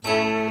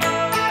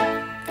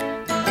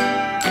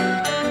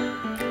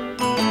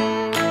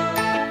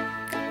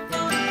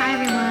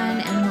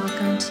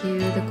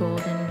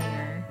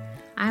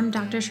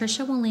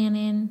Trisha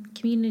Willannon,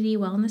 community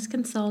wellness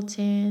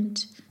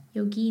consultant,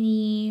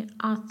 yogini,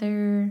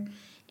 author,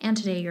 and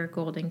today your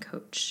golden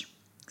coach.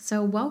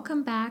 So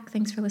welcome back.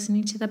 Thanks for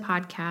listening to the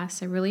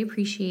podcast. I really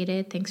appreciate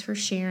it. Thanks for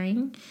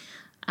sharing.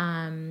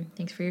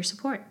 Thanks for your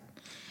support.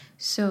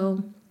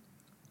 So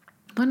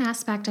one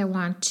aspect I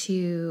want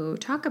to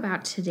talk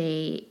about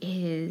today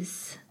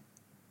is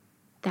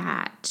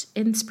that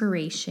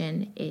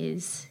inspiration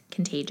is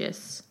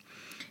contagious.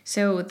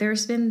 So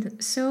there's been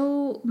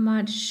so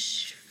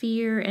much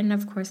fear, and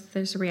of course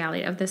there's a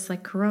reality of this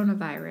like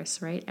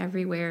coronavirus, right?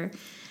 Everywhere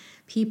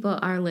people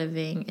are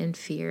living in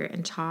fear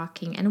and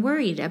talking and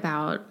worried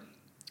about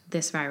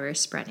this virus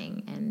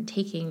spreading and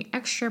taking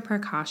extra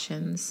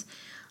precautions.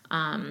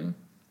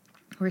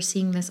 We're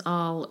seeing this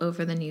all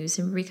over the news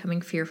and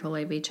becoming fearful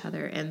of each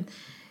other, and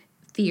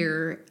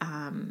fear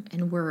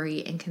and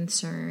worry and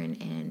concern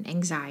and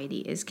anxiety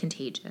is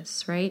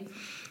contagious, right?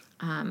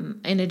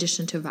 In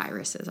addition to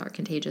viruses are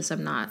contagious.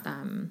 I'm not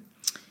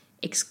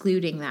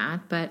excluding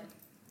that, but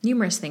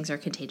numerous things are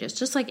contagious,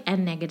 just like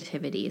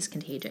negativity is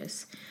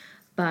contagious.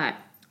 But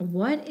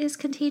what is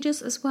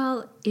contagious as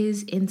well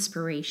is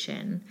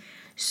inspiration.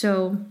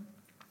 So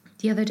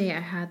the other day I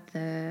had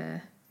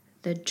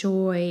the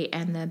joy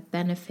and the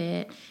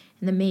benefit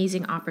and the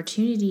amazing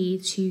opportunity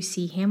to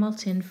see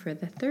Hamilton for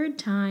the third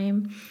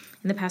time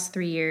in the past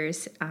 3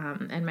 years.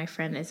 And my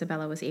friend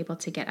Isabella was able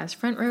to get us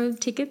front row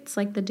tickets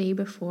like the day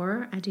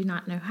before. I do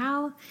not know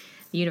how.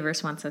 The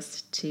universe wants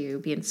us to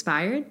be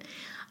inspired.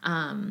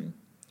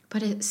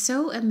 But it's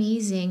so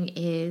amazing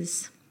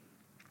is,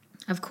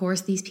 of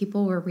course, these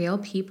people were real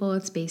people.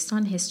 It's based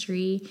on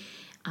history.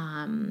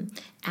 And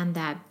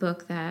that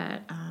book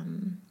that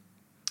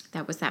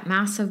was that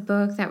massive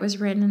book that was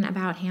written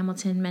about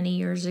Hamilton many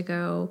years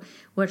ago,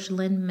 which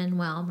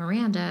Lin-Manuel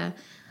Miranda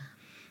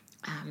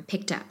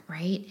picked up,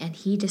 right? And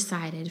he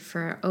decided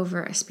for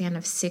over a span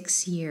of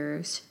 6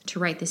 years to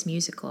write this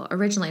musical.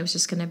 Originally, it was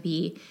just going to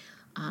be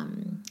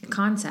a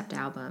concept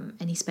album,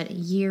 and he spent a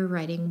year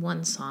writing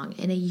one song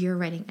and a year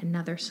writing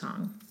another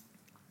song.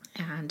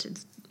 And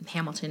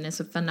Hamilton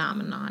is a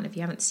phenomenon. If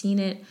you haven't seen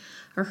it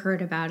or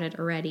heard about it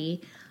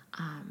already,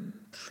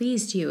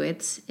 please do.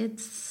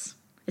 It's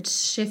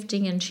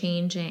shifting and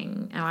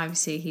changing. And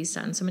obviously, he's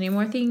done so many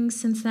more things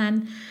since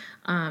then.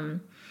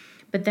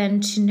 But then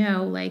to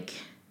know, like,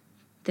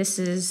 this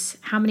is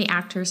how many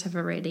actors have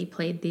already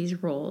played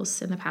these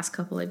roles in the past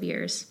couple of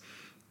years.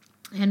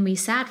 And we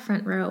sat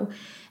front row,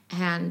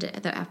 and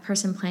the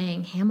person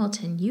playing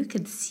Hamilton, you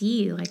could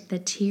see like the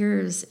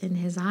tears in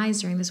his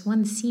eyes during this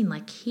one scene.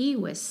 Like, he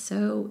was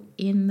so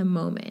in the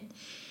moment.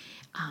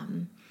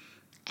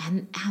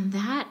 And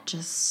that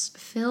just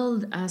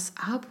filled us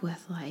up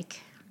with like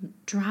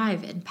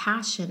drive and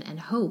passion and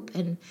hope,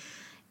 and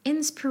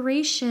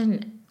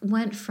inspiration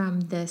went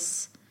from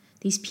these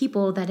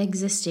people that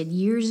existed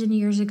years and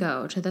years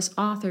ago to this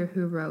author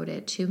who wrote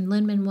it, to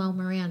Lin-Manuel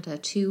Miranda,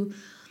 to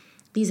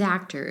these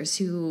actors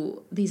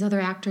who these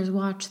other actors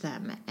watch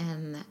them,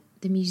 and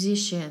the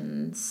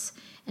musicians,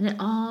 and it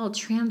all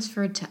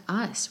transferred to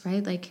us,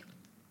 right? Like,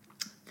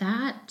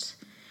 that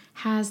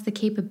has the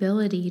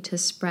capability to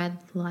spread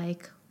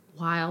like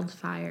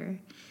wildfire.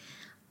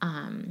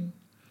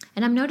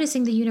 And I'm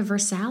noticing the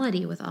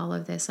universality with all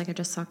of this. Like, I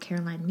just saw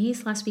Caroline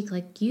Myss last week.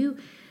 Like,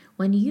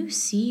 when you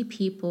see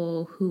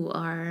people who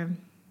are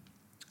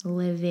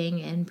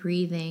living and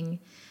breathing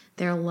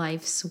their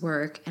life's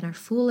work and are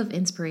full of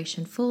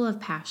inspiration, full of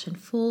passion,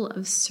 full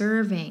of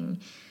serving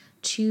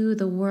to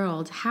the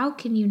world, how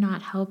can you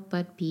not help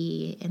but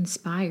be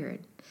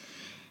inspired?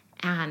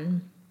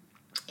 And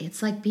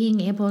it's like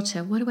being able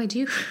to, what do I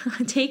do?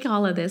 Take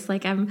all of this.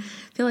 Like,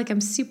 feel like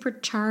I'm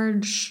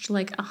supercharged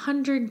like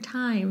 100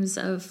 times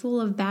of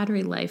full of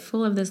battery life,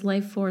 full of this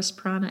life force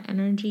prana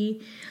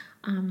energy.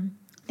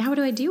 Now what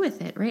do I do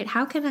with it, right?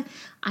 How can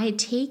I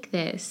take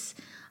this?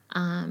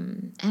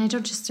 And I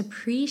don't just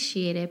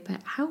appreciate it,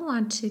 but I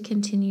want to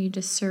continue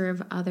to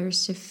serve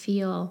others to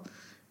feel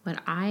what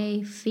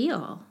I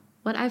feel,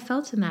 what I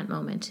felt in that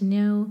moment, to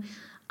know,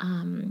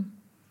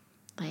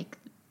 like,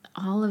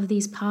 all of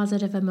these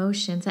positive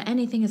emotions, that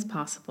anything is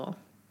possible.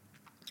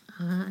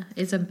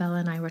 Isabella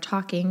and I were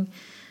talking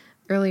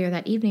earlier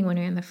that evening when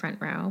we were in the front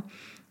row,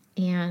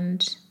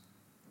 and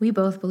we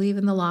both believe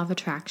in the law of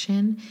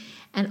attraction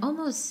and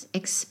almost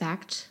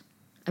expect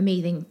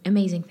amazing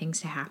things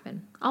to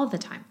happen all the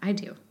time. I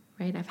do,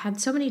 right? I've had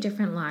so many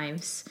different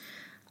lives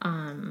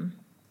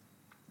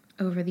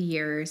over the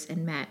years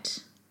and met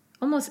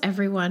almost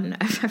everyone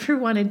I've ever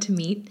wanted to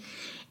meet,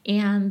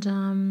 and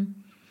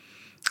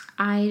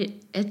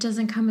it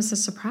doesn't come as a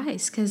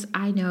surprise because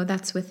I know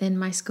that's within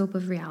my scope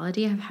of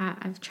reality.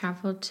 I've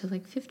traveled to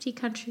like 50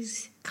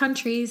 countries,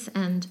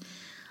 and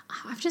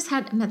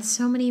I've met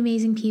so many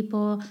amazing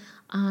people,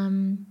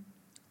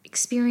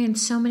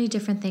 experienced so many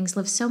different things,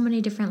 lived so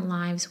many different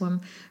lives,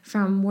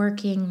 from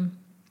working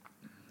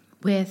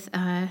with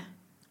at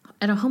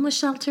a homeless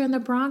shelter in the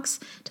Bronx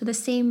to the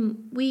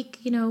same week,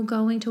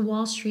 going to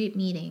Wall Street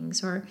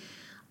meetings, or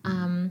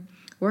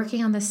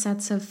working on the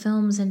sets of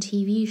films and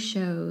TV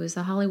shows,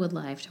 the Hollywood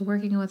life, to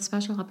working with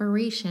special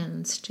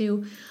operations,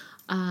 to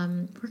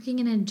working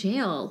in a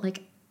jail,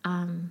 like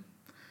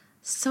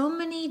so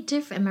many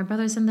different, my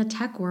brother's in the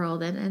tech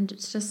world, and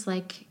it's just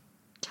like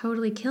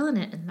totally killing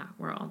it in that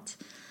world.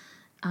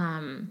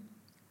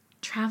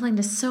 Traveling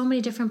to so many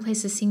different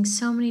places, seeing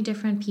so many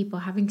different people,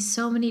 having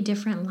so many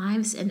different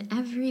lives, and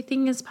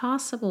everything is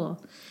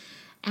possible.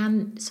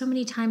 And so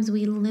many times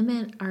we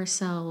limit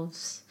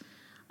ourselves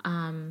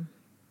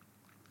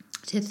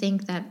to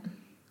think that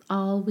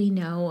all we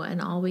know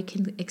and all we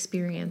can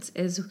experience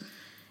is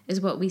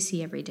what we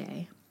see every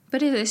day.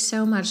 But it is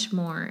so much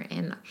more,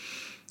 and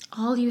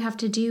all you have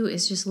to do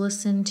is just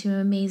listen to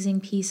an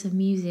amazing piece of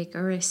music,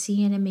 or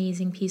see an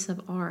amazing piece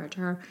of art,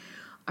 or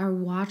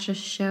watch a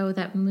show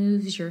that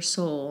moves your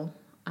soul,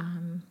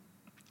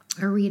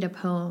 or read a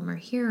poem, or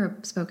hear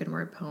a spoken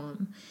word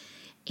poem,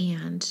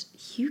 and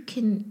you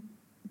can,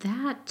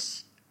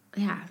 it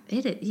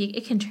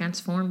can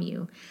transform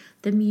you.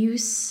 The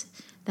muse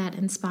that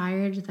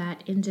inspired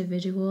that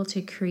individual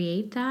to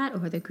create that,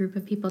 or the group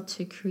of people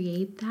to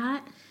create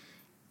that,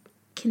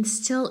 can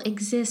still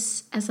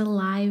exist as a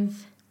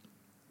live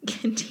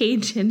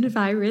contagion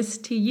virus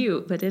to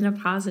you, but in a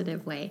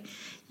positive way.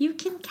 You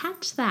can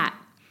catch that,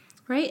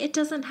 right? It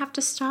doesn't have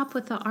to stop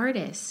with the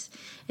artists.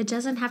 It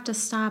doesn't have to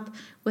stop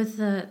with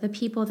the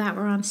people that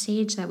were on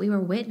stage that we were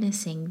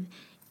witnessing.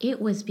 It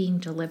was being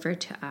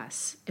delivered to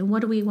us. And what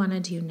do we want to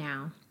do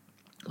now?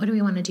 What do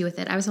we want to do with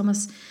it? I was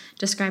almost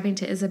describing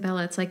to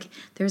Isabella, it's like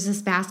there's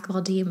this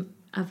basketball team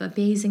of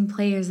amazing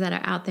players that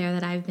are out there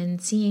that I've been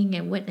seeing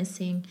and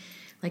witnessing,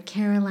 like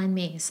Caroline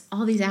Myss,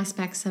 all these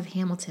aspects of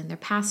Hamilton. They're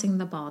passing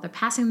the ball. They're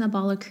passing the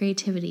ball of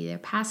creativity. They're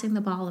passing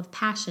the ball of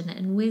passion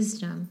and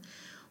wisdom.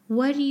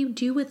 What do you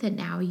do with it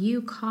now?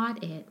 You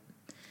caught it.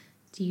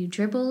 Do you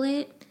dribble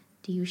it?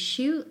 Do you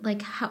shoot?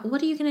 Like,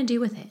 what are you going to do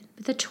with it?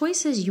 But the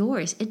choice is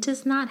yours. It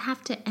does not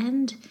have to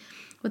end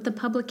with the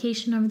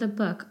publication of the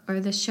book or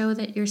the show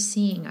that you're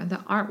seeing or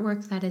the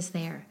artwork that is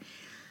there.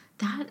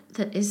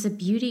 That is the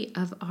beauty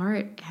of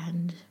art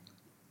and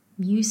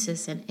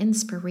muses and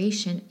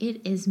inspiration.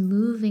 It is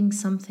moving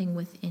something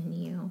within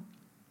you.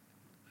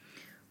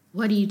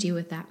 What do you do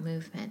with that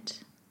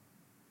movement?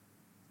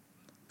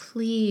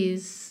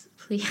 Please,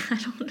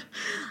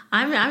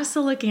 I'm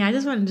still looking. I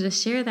just wanted to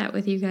share that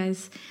with you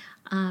guys.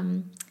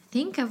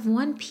 Think of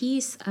one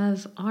piece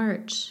of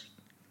art,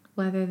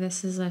 whether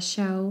this is a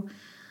show,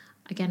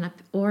 again,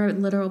 or a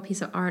literal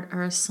piece of art,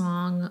 or a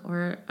song,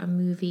 or a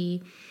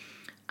movie,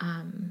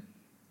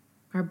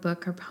 or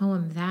book or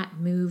poem that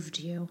moved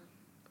you.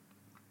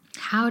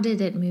 How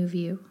did it move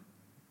you?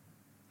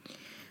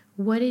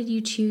 What did you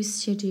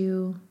choose to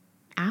do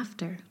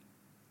after?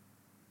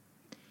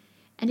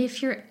 And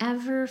if you're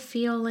ever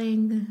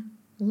feeling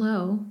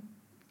low,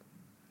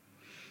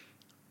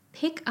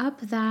 pick up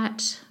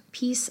that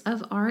piece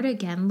of art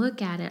again,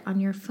 look at it on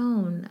your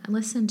phone,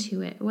 listen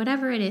to it,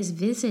 whatever it is,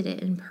 visit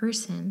it in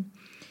person.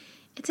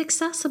 It's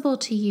accessible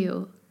to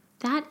you.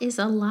 That is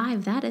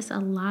alive. That is a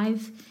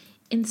live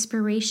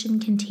inspiration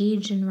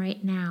contagion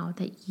right now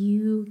that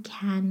you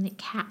can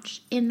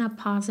catch in a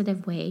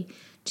positive way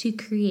to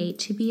create,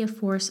 to be a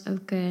force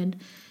of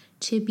good,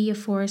 to be a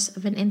force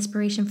of an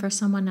inspiration for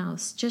someone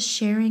else. Just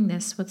sharing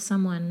this with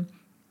someone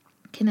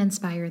can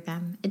inspire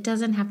them. It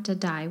doesn't have to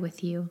die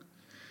with you.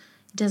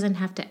 It doesn't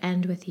have to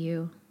end with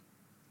you.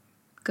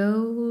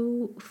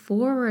 Go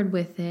forward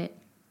with it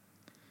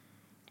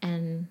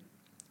and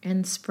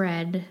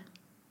spread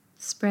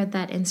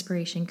that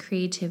inspiration,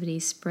 creativity,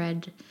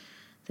 spread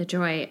the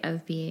joy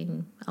of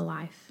being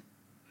alive.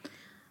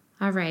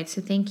 All right,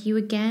 so thank you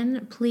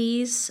again.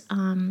 Please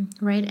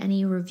write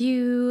any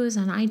reviews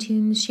on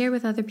iTunes, share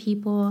with other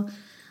people.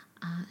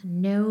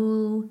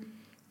 Know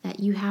that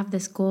you have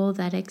this goal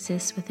that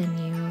exists within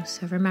you.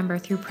 So remember,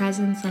 through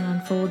presence and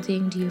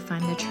unfolding, do you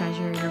find the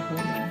treasure you're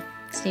holding.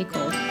 Stay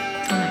cold.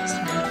 Till next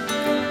time.